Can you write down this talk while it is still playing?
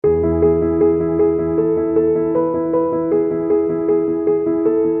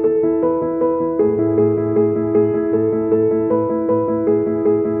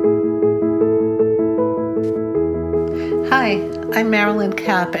I'm Marilyn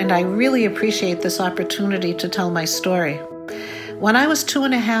Kapp, and I really appreciate this opportunity to tell my story. When I was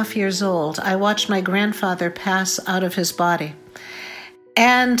 2.5 years old, I watched my grandfather pass out of his body.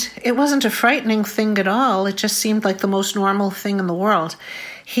 And it wasn't a frightening thing at all. It just seemed like the most normal thing in the world.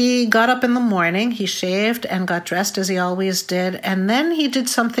 He got up in the morning, he shaved and got dressed as he always did, and then he did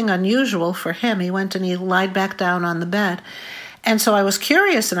something unusual for him. He went and he lied back down on the bed. And so I was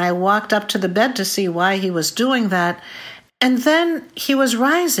curious, and I walked up to the bed to see why he was doing that. And then he was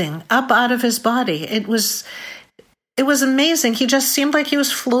rising up out of his body. It was amazing. He just seemed like he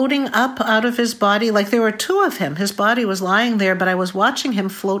was floating up out of his body, like there were two of him. His body was lying there, but I was watching him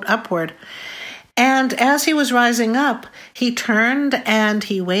float upward. And as he was rising up, he turned and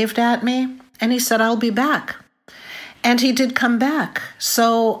he waved at me, and he said, "I'll be back." And he did come back.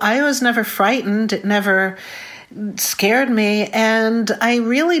 So I was never frightened. It never scared me, and I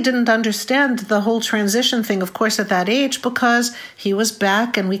really didn't understand the whole transition thing, of course, at that age, because he was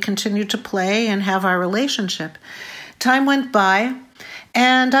back and we continued to play and have our relationship. Time went by,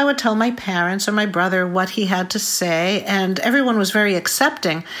 and I would tell my parents or my brother what he had to say, and everyone was very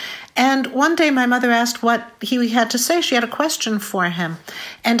accepting. And one day my mother asked what he had to say. She had a question for him,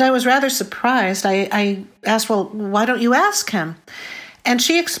 and I was rather surprised. I asked, "Well, why don't you ask him?" And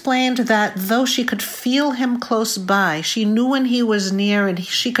she explained that though she could feel him close by, she knew when he was near and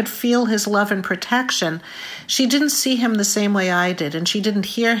she could feel his love and protection, she didn't see him the same way I did, and she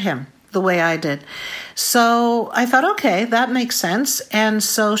didn't hear him the way I did. So I thought, okay, that makes sense. And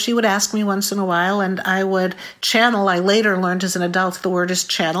so she would ask me once in a while, and I would channel. I later learned as an adult the word is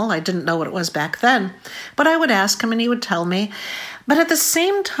channel. I didn't know what it was back then. But I would ask him and he would tell me. But at the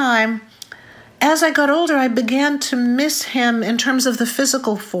same time, as I got older, I began to miss him in terms of the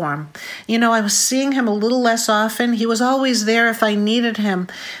physical form. I was seeing him a little less often. He was always there if I needed him,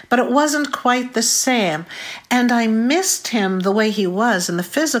 but it wasn't quite the same. And I missed him the way he was in the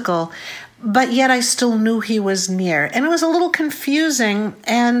physical, but yet I still knew he was near. And it was a little confusing,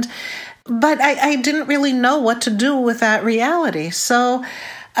 but I didn't really know what to do with that reality. So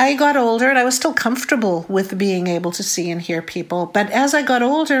I got older, and I was still comfortable with being able to see and hear people. But as I got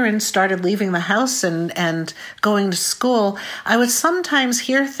older and started leaving the house and going to school, I would sometimes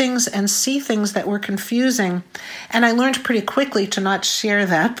hear things and see things that were confusing. And I learned pretty quickly to not share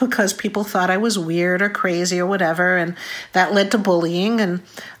that because people thought I was weird or crazy or whatever. And that led to bullying and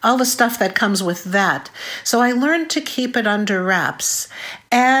all the stuff that comes with that. So I learned to keep it under wraps.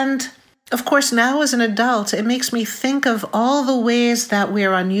 And of course, now as an adult, it makes me think of all the ways that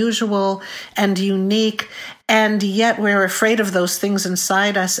we're unusual and unique, and yet we're afraid of those things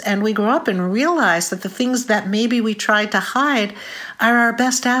inside us. And we grow up and realize that the things that maybe we tried to hide are our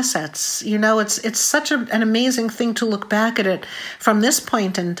best assets. It's such an amazing thing to look back at it from this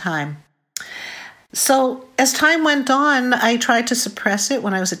point in time. So as time went on, I tried to suppress it.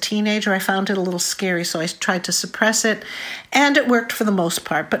 When I was a teenager, I found it a little scary, so I tried to suppress it, and it worked for the most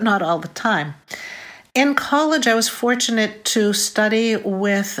part, but not all the time. In college, I was fortunate to study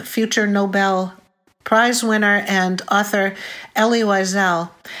with future Nobel Prize winner and author Elie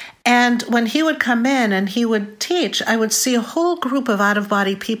Wiesel. And when he would come in and he would teach, I would see a whole group of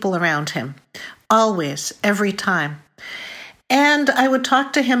out-of-body people around him, always, every time. And I would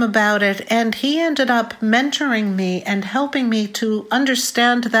talk to him about it, and he ended up mentoring me and helping me to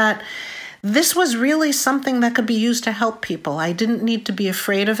understand that this was really something that could be used to help people. I didn't need to be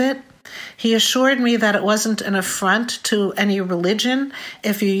afraid of it. He assured me that it wasn't an affront to any religion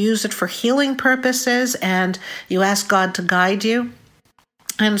if you use it for healing purposes and you ask God to guide you.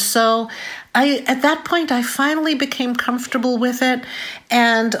 And so at that point, I finally became comfortable with it.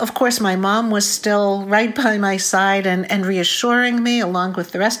 And of course, my mom was still right by my side and reassuring me along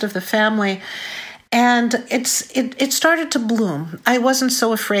with the rest of the family. And it started to bloom. I wasn't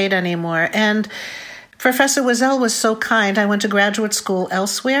so afraid anymore. And Professor Wiesel was so kind. I went to graduate school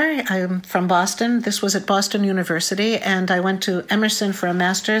elsewhere. I'm from Boston. This was at Boston University, and I went to Emerson for a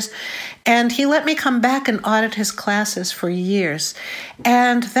master's. And he let me come back and audit his classes for years.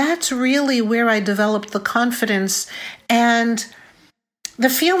 And that's really where I developed the confidence and the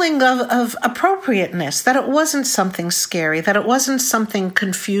feeling of appropriateness, that it wasn't something scary, that it wasn't something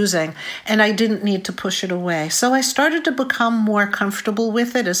confusing, and I didn't need to push it away. So I started to become more comfortable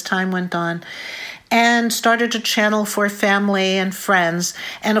with it as time went on, and started to channel for family and friends.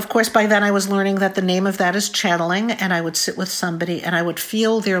 And of course, by then I was learning that the name of that is channeling, and I would sit with somebody and I would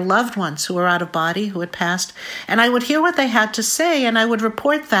feel their loved ones who were out of body, who had passed, and I would hear what they had to say, and I would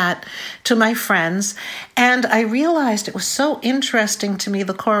report that to my friends. And I realized it was so interesting to me,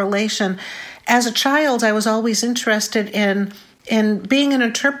 the correlation. As a child, I was always interested in in being an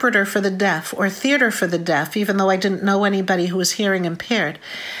interpreter for the deaf or theater for the deaf, even though I didn't know anybody who was hearing impaired.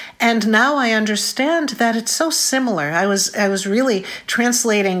 And now I understand that it's so similar. I was really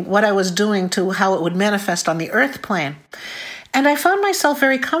translating what I was doing to how it would manifest on the earth plane. And I found myself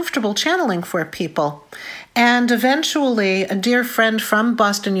very comfortable channeling for people. And eventually, a dear friend from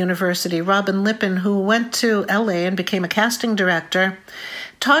Boston University, Robin Lippin, who went to LA and became a casting director,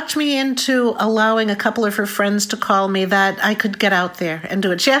 talked me into allowing a couple of her friends to call me that I could get out there and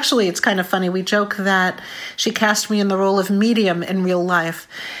do it. She actually, it's kind of funny, we joke that she cast me in the role of medium in real life.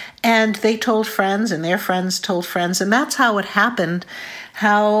 And they told friends, and their friends told friends, and that's how it happened,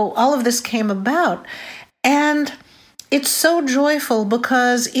 how all of this came about. And it's so joyful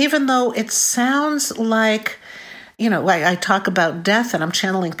because even though it sounds like, I talk about death and I'm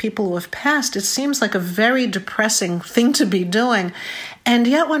channeling people who have passed, it seems like a very depressing thing to be doing. And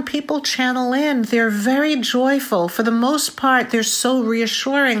yet when people channel in, they're very joyful. For the most part, they're so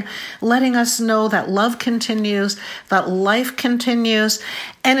reassuring, letting us know that love continues, that life continues.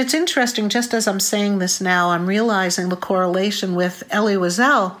 And it's interesting, just as I'm saying this now, I'm realizing the correlation with Elie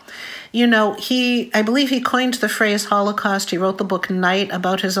Wiesel. I believe he coined the phrase Holocaust. He wrote the book Night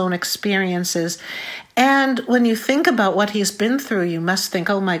about his own experiences. And when you think about what he's been through, you must think,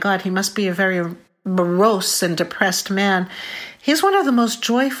 oh my God, he must be a very morose and depressed man. He's one of the most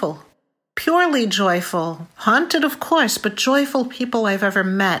joyful, purely joyful, haunted of course, but joyful people I've ever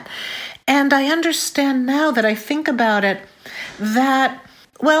met. And I understand now that I think about it that,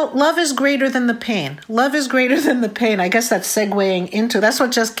 well, love is greater than the pain. Love is greater than the pain. I guess that's segueing into, that's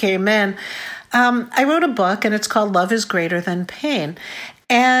what just came in. I wrote a book and it's called Love is Greater Than Pain.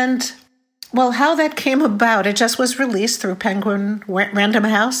 And well, how that came about, it just was released through Penguin Random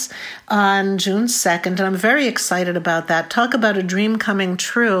House on June 2nd, and I'm very excited about that. Talk about a dream coming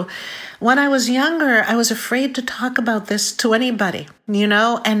true. When I was younger, I was afraid to talk about this to anybody,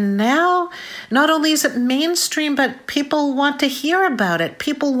 and now not only is it mainstream, but people want to hear about it.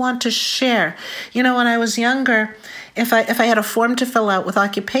 People want to share. When I was younger, if I had a form to fill out with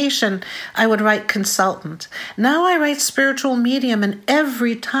occupation, I would write consultant. Now I write spiritual medium, and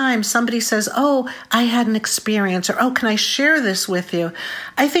every time somebody says, oh, I had an experience, or oh, can I share this with you?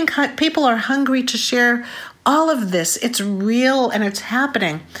 I think people are hungry to share all of this. It's real and it's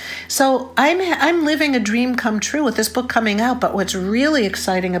happening. So I'm living a dream come true with this book coming out, but what's really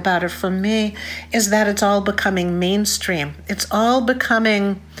exciting about it for me is that it's all becoming mainstream. It's all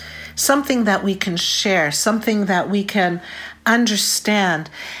becoming something that we can share, something that we can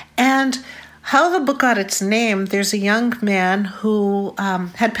understand. And how the book got its name, there's a young man who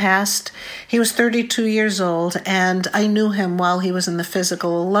had passed. He was 32 years old, and I knew him while he was in the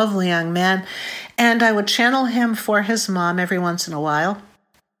physical, a lovely young man. And I would channel him for his mom every once in a while.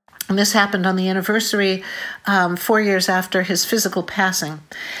 And this happened on the anniversary 4 years after his physical passing.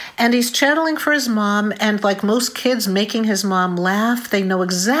 And he's channeling for his mom, and like most kids, making his mom laugh. They know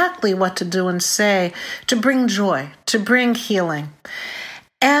exactly what to do and say to bring joy, to bring healing.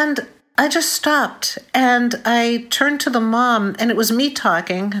 And I just stopped and I turned to the mom, and it was me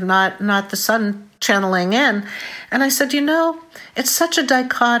talking, not the son channeling in. And I said, it's such a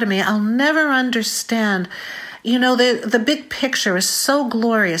dichotomy. I'll never understand. The big picture is so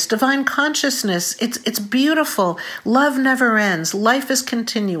glorious. Divine consciousness, it's beautiful. Love never ends. Life is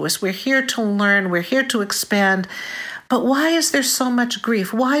continuous. We're here to learn. We're here to expand. But why is there so much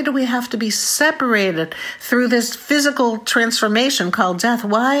grief? Why do we have to be separated through this physical transformation called death?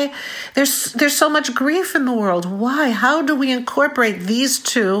 Why? There's so much grief in the world. Why? How do we incorporate these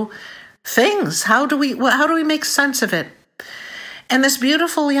two things? How do we make sense of it? And this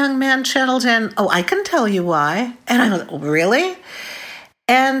beautiful young man channeled in, oh, I can tell you why. And I was, oh, really?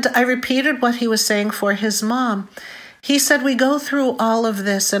 And I repeated what he was saying for his mom. He said, we go through all of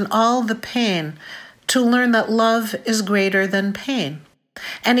this and all the pain to learn that love is greater than pain.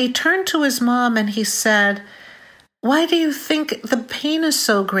 And he turned to his mom and he said, why do you think the pain is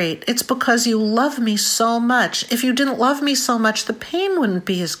so great? It's because you love me so much. If you didn't love me so much, the pain wouldn't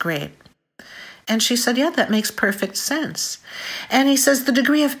be as great. And she said, yeah, that makes perfect sense. And he says, the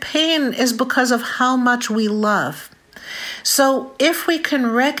degree of pain is because of how much we love. So if we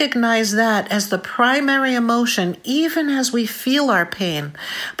can recognize that as the primary emotion, even as we feel our pain,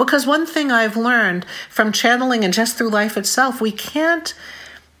 because one thing I've learned from channeling and just through life itself, we can't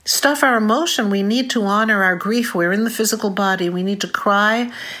stuff our emotion. We need to honor our grief. We're in the physical body. We need to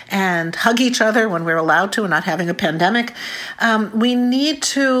cry and hug each other when we're allowed to and not having a pandemic. We need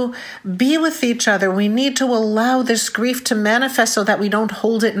to be with each other. We need to allow this grief to manifest so that we don't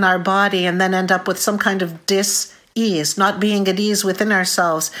hold it in our body and then end up with some kind of dis-ease, not being at ease within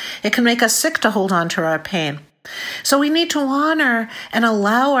ourselves. It can make us sick to hold on to our pain. So we need to honor and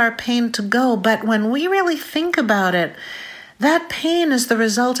allow our pain to go. But when we really think about it, that pain is the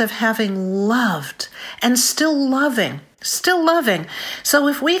result of having loved and still loving. So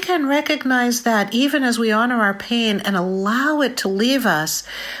if we can recognize that even as we honor our pain and allow it to leave us,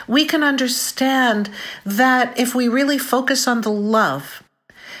 we can understand that if we really focus on the love,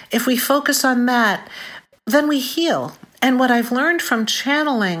 if we focus on that, then we heal. And what I've learned from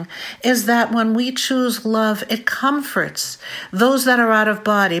channeling is that when we choose love, it comforts those that are out of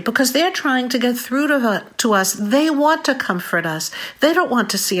body because they're trying to get through to us. They want to comfort us. They don't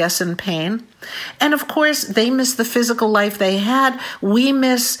want to see us in pain. And of course, they miss the physical life they had. We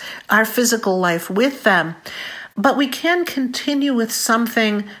miss our physical life with them. But we can continue with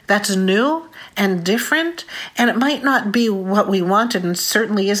something that's new and different, and it might not be what we wanted and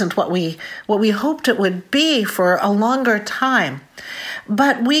certainly isn't what we hoped it would be for a longer time.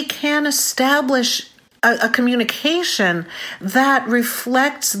 But we can establish a communication that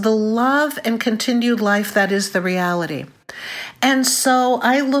reflects the love and continued life that is the reality. And so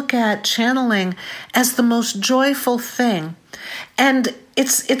I look at channeling as the most joyful thing. And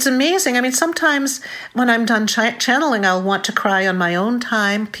it's amazing. I mean, sometimes when I'm done channeling, I'll want to cry on my own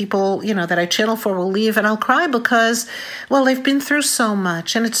time. People, that I channel for will leave and I'll cry because, well, they've been through so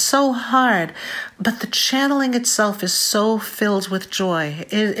much and it's so hard. But the channeling itself is so filled with joy.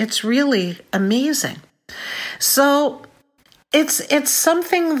 It's really amazing. So it's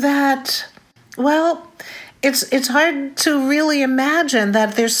something that, well, it's hard to really imagine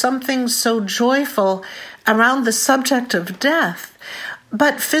that there's something so joyful around the subject of death.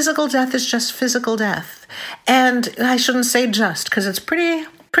 But physical death is just physical death. And I shouldn't say just, because it's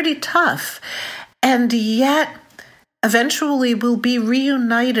pretty tough. And yet, eventually we'll be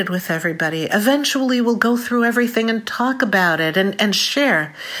reunited with everybody. Eventually we'll go through everything and talk about it and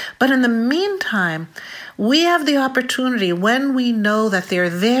share. But in the meantime, we have the opportunity when we know that they're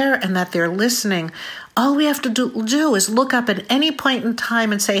there and that they're listening. All we have to do is look up at any point in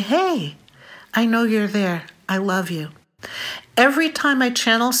time and say, hey, I know you're there. I love you. Every time I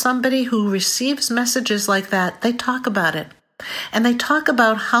channel somebody who receives messages like that, they talk about it. And they talk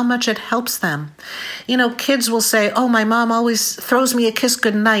about how much it helps them. Kids will say, oh, my mom always throws me a kiss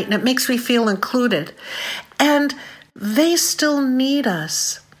goodnight, and it makes me feel included. And they still need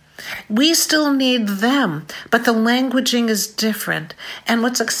us. We still need them, but the languaging is different. And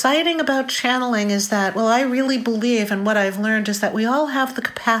what's exciting about channeling is that, well, I really believe, and what I've learned is that we all have the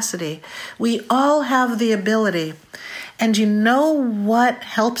capacity. We all have the ability. And you know what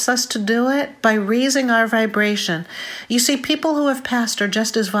helps us to do it? By raising our vibration. You see, people who have passed are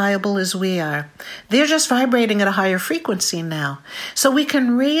just as viable as we are. They're just vibrating at a higher frequency now. So we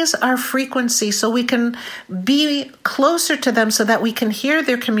can raise our frequency so we can be closer to them so that we can hear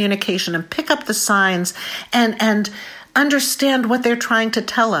their communication and pick up the signs and understand what they're trying to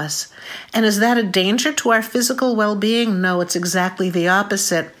tell us. And is that a danger to our physical well-being? No, it's exactly the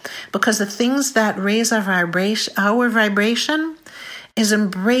opposite. Because the things that raise our vibration is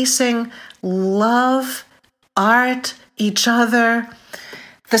embracing love, art, each other,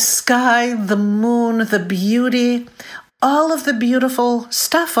 the sky, the moon, the beauty. All of the beautiful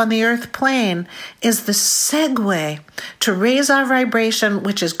stuff on the earth plane is the segue to raise our vibration,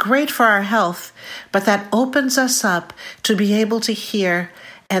 which is great for our health, but that opens us up to be able to hear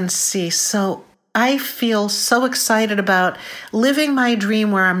and see. So I feel so excited about living my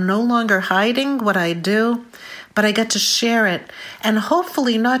dream where I'm no longer hiding what I do, but I get to share it. And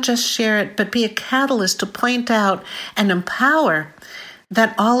hopefully not just share it, but be a catalyst to point out and empower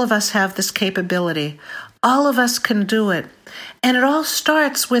that all of us have this capability. All of us can do it. And it all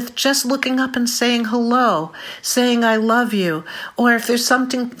starts with just looking up and saying hello, saying I love you, or if there's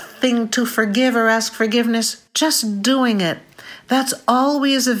something to forgive or ask forgiveness, just doing it. That's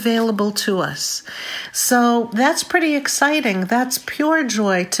always available to us. So that's pretty exciting. That's pure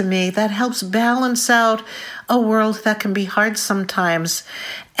joy to me. That helps balance out a world that can be hard sometimes.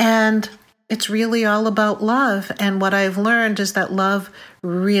 And it's really all about love. And what I've learned is that love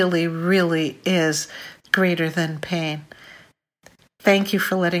really, really is greater than pain. Thank you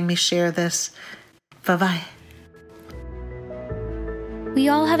for letting me share this. Bye-bye. We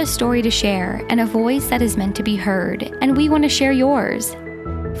all have a story to share and a voice that is meant to be heard, and we want to share yours.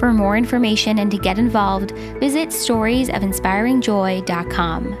 For more information and to get involved, visit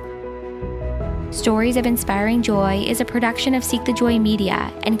storiesofinspiringjoy.com. Stories of Inspiring Joy is a production of Seek the Joy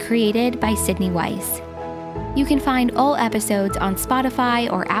Media and created by Sydney Weiss. You can find all episodes on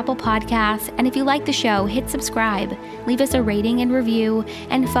Spotify or Apple Podcasts, and if you like the show, hit subscribe, leave us a rating and review,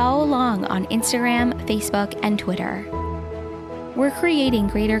 and follow along on Instagram, Facebook, and Twitter. We're creating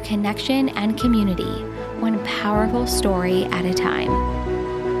greater connection and community. one powerful story at a time.